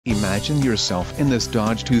Imagine yourself in this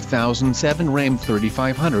Dodge 2007 Ram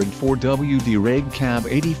 3500 4WD Reg Cab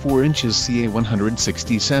 84 inches CA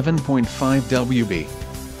 167.5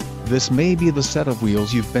 WB. This may be the set of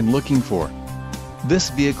wheels you've been looking for. This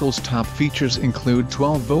vehicle's top features include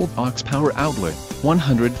 12-volt aux power outlet,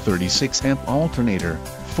 136 amp alternator,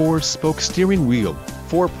 4-spoke steering wheel,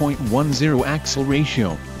 4.10 axle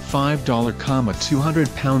ratio, $5,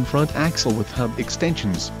 200 pound front axle with hub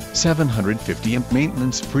extensions, 750 amp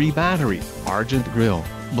maintenance-free battery, argent grille,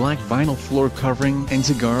 black vinyl floor covering and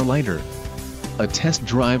cigar lighter. A test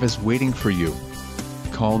drive is waiting for you.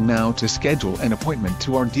 Call now to schedule an appointment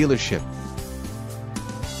to our dealership.